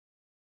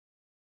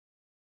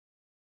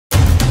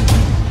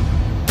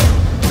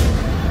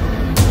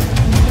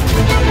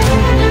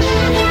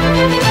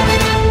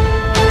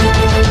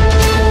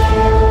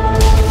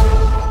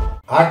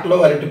ఆటలో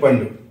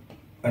అరటిపండు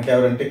అంటే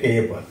ఎవరంటే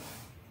కేఏ పాల్.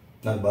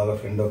 నాకు బాగా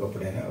ఫ్రెండ్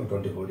ఒకప్పుడైనా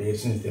 24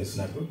 years నుంచి తెలుసు.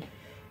 నాకు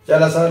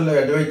చాలాసార్లు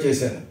అడ్వైజ్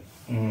చేశాను,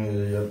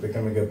 యూఆర్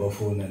బికమింగ్ ఏ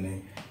బఫూన్ అని.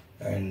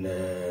 అండ్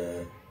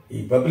ఈ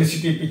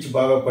పబ్లిసిటీ పిచ్చి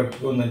బాగా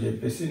పట్టుకుందని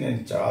చెప్పేసి నేను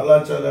చాలా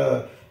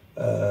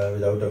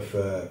విదౌట్ ఆఫ్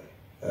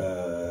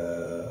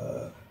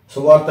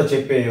సువార్త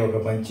చెప్పే ఒక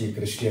మంచి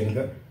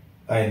క్రిస్టియన్గా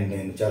ఆయన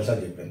నేను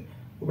చాలాసార్లు చెప్పాను.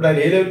 ఇప్పుడు ఆయన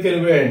ఏ లెవెల్కి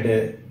వెళ్ళిపోయాయంటే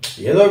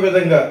ఏదో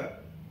విధంగా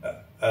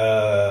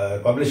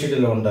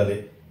పబ్లిసిటీలో ఉండాలి,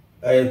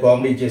 ఆయన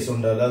కామెడీ చేసి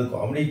ఉండాలి. అది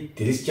కామెడీ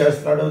తెలిసి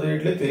చేస్తున్నాడో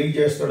తెలియట్లేదు, తెలియక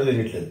చేస్తున్నాడో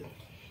తెలియట్లేదు.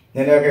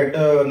 నేను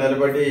ఎక్కడో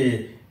నిలబడి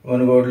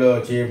మునుగోడులో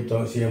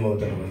సీఎం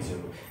అవుతాను మంచి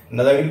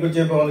నా దగ్గరికి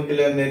వచ్చే పవన్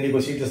కళ్యాణ్ నేను నీకు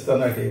సీట్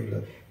ఇస్తాను ఆ టైంలో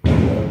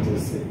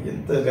చూసి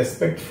ఎంత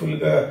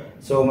రెస్పెక్ట్ఫుల్గా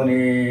సో మెనీ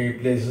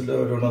ప్లేసెస్లో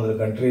 200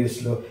 countries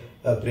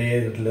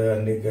ప్రేయర్లు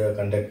అన్ని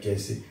కండక్ట్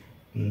చేసి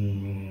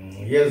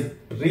he has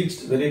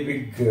reached very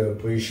big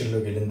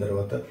పొజిషన్లోకి వెళ్ళిన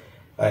తర్వాత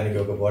ఆయనకి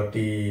ఒక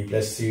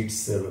 40+ seats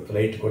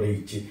ఫ్లైట్ కూడా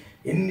ఇచ్చి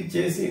ఇన్ని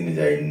చేసి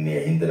ఇన్ని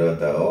అయిన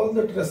తర్వాత all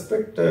that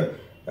respect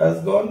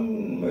has gone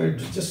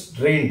just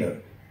drained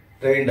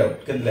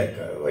out కింద లెక్క.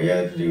 Why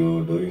are you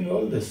doing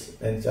all this?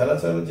 నేను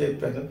చాలాసార్లు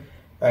చెప్పాను.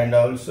 అండ్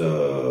ఆల్సో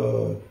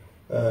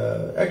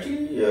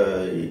యాక్చువల్లీ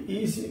ఈ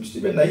seems to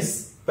be nice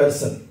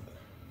person.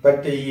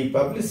 But ఈ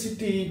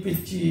పబ్లిసిటీ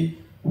పిచ్చి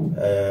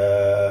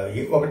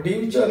ఒక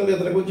టీవీ ఛానల్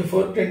ఇతని గురించి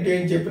 420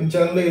 అని చెప్పిన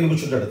ఛానల్లో ఇది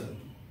కూర్చుంటాడు. అతను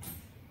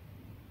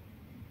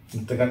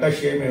ఇంతకంటే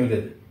షేమ్ ఏమి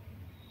లేదు.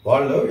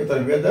 వాళ్ళు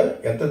ఇతని మీద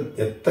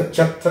ఎంత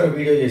చెత్త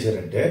వీడియో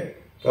చేశారంటే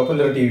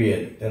పాపులర్ టీవీ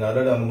అని నేను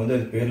ఆల్రెడీ అంత ముందే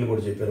పేర్లు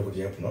కూడా చెప్పారు, ఇప్పుడు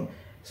చెప్పను.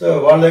 సో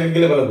వాళ్ళ దగ్గరికి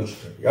వెళ్ళి వాళ్ళ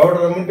కూర్చుంటాడు. ఎవడు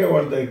రమ్మంటే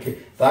వాళ్ళ దగ్గరికి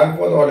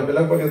రాకపోతే వాళ్ళు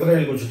పిల్లకపోతే ఇతర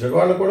వెళ్ళి కూర్చుంటాడు.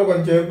 వాళ్ళు కూడా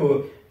కొంచెంసేపు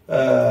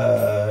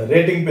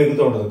రేటింగ్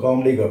పెరుగుతూ ఉంటుంది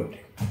కామెడీ కాబట్టి.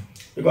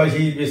 బికాజ్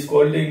ఈ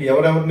స్కోల్డింగ్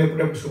ఎవరెవరిని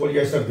ఎప్పుడెప్పుడు స్కోల్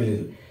చేస్తారో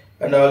తెలియదు.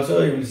 అండ్ ఆల్సో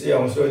ఈ విల్ సీ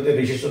అవసరం అయితే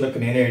రిషిషన్కి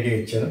నేనే ఐడియా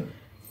ఇచ్చాను.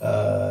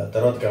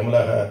 తర్వాత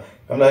కమలా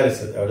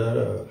హారిస్ ఎవడో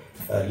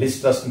లిస్ట్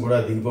ట్రస్ట్ని కూడా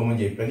దిగిపోమని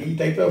చెప్పాను. ఈ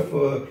టైప్ ఆఫ్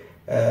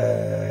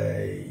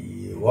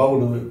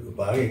వాగుడు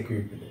బాగా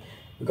ఎక్కువైపోయింది.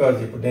 బికాజ్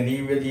ఇప్పుడు నేను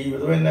ఈ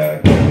విధమైన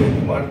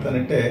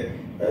మాట్లాడతానంటే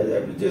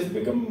just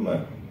become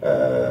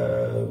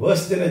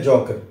verse then a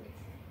joker.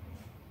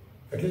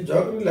 At least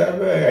joker will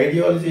have a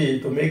ideology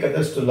to make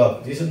others to love.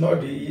 This is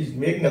not, is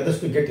making others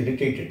to get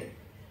irritated.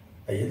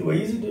 Why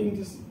is doing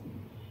this?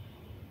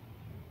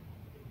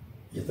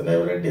 ఇతను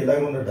ఎవరంటే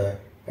ఇలాగ ఉన్నాడా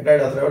అంటే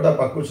అతను ఎవడా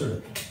పక్క కూర్చోడు.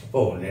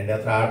 నేను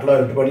అతను ఆటలో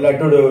అరటిపండ్లు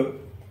అంటాడు,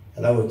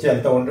 అలా వచ్చి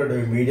వెళ్తూ ఉంటాడు.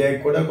 మీడియాకి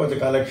కూడా కొంచెం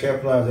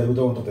కాలక్షేపణ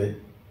జరుగుతూ ఉంటుంది.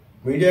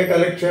 మీడియా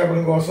కాలక్షేపణ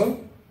కోసం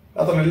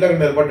అతను వెళ్ళి అక్కడ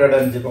నిలబడ్డాడు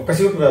అని చెప్పి ఒక్క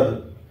సీటు రాదు.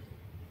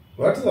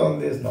 Watts all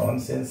this non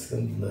sense?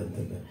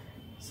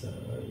 So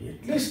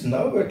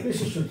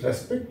at least you should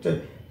respect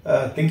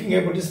thinking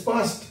about his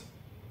past.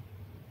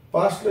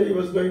 పాస్ట్లో he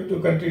was going to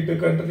country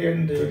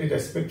and very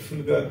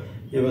రెస్పెక్ట్ఫుల్గా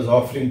he was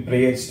offering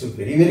prayers to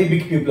very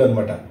big people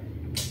అనమాట.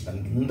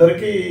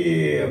 అందరికీ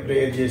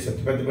ప్రేయర్ చేసి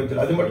పెద్ద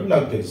అది మటుకు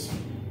నాకు తెలుసు.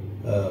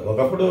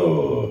 ఒకప్పుడు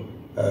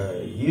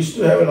use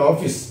to have an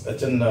office,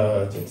 చిన్న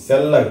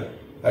సెల్ లాగా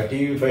ఆ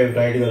TV5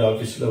 రాయుడు గారి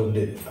ఆఫీస్లో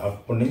ఉండేది.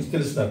 అప్పటి నుంచి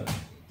తెలుసు నాకు,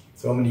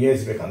 సో మెనీ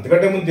ఇయర్స్ బ్యాక్.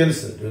 అంతకంటే ముందు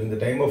తెలుసు, during the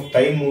time of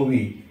time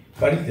movie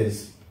కానీ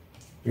తెలుసు.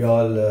 వి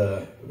ఆల్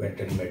వెంట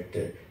మెట్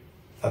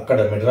అక్కడ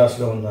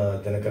మెడ్రాస్లో ఉన్న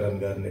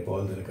దినకరన్ గారిని,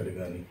 పాల్ దినకర్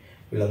గారిని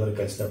వీళ్ళందరూ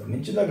కలిసినప్పటి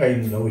నుంచి నాకు ఐ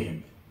నో హిమ్.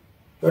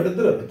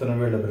 వీళ్ళిద్దరు ఇతను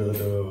వీళ్ళ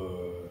brother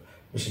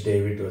mister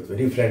David was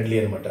very friendly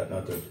అనమాట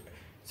నాతో.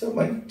 సో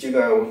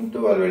మంచిగా ఉంటూ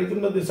వాళ్ళు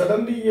వెళ్తున్నది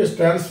suddenly is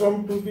transform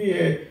to be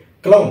A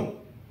clown.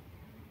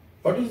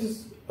 What is this?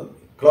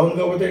 Clown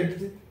కాకపోతే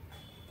ఏంటిది?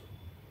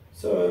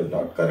 So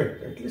not correct.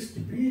 At least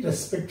be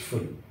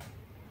respectful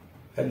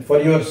and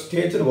for your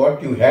stature what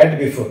you had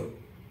before.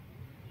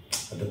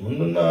 అంతకు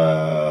ముందున్న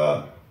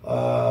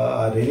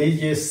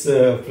religious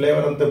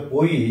flavour అంతా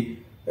పోయి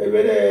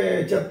వేరే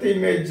చెత్త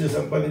image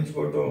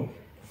సంపాదించుకోవటం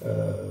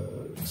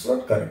it's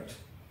not correct.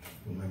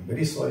 I'm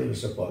very sorry,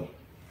 Mr. Paul.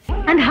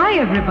 And hi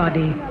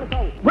everybody.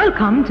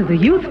 Welcome to the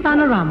Youth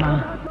Panorama.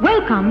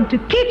 Welcome to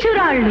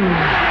Kichurallu.